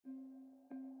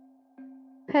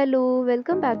Hello,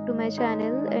 welcome back to my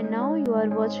channel, and now you are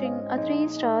watching a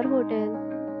 3-star hotel.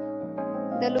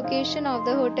 The location of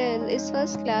the hotel is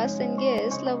first class and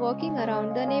guests love walking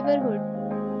around the neighborhood.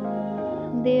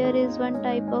 There is one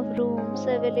type of rooms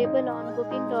available on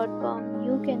booking.com.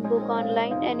 You can book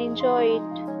online and enjoy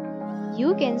it.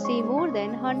 You can see more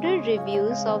than 100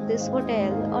 reviews of this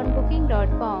hotel on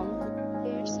booking.com.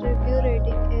 Its review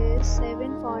rating is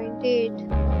 7.8,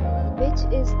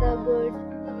 which is the good.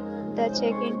 The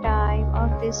check-in time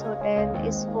of this hotel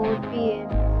is 4 p.m.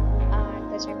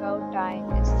 and the check-out time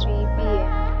is 3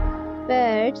 p.m.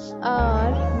 Pets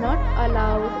are not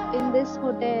allowed in this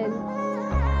hotel.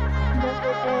 The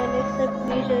hotel accepts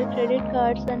major credit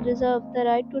cards and reserves the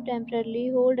right to temporarily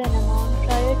hold an amount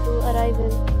prior to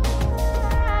arrival.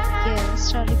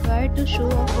 Guests are required to show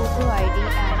a photo ID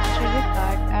and credit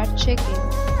card at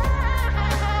check-in.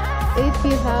 If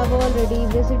you have already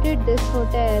visited this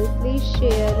hotel, please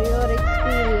share your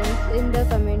experience in the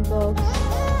comment box.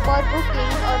 For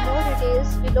booking or more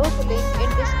details, below the link in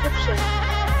description.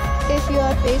 If you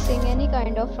are facing any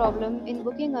kind of problem in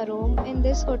booking a room in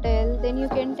this hotel, then you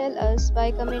can tell us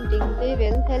by commenting. We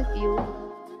will help you.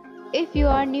 If you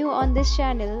are new on this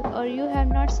channel or you have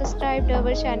not subscribed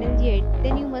our channel yet,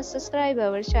 then you must subscribe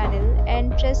our channel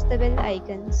and press the bell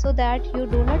icon so that you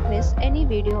do not miss any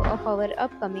video of our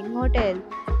upcoming hotel.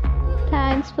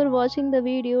 Thanks for watching the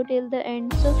video till the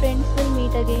end. So friends, will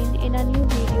meet again in a new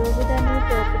video with a new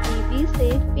property. Be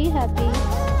safe, be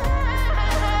happy.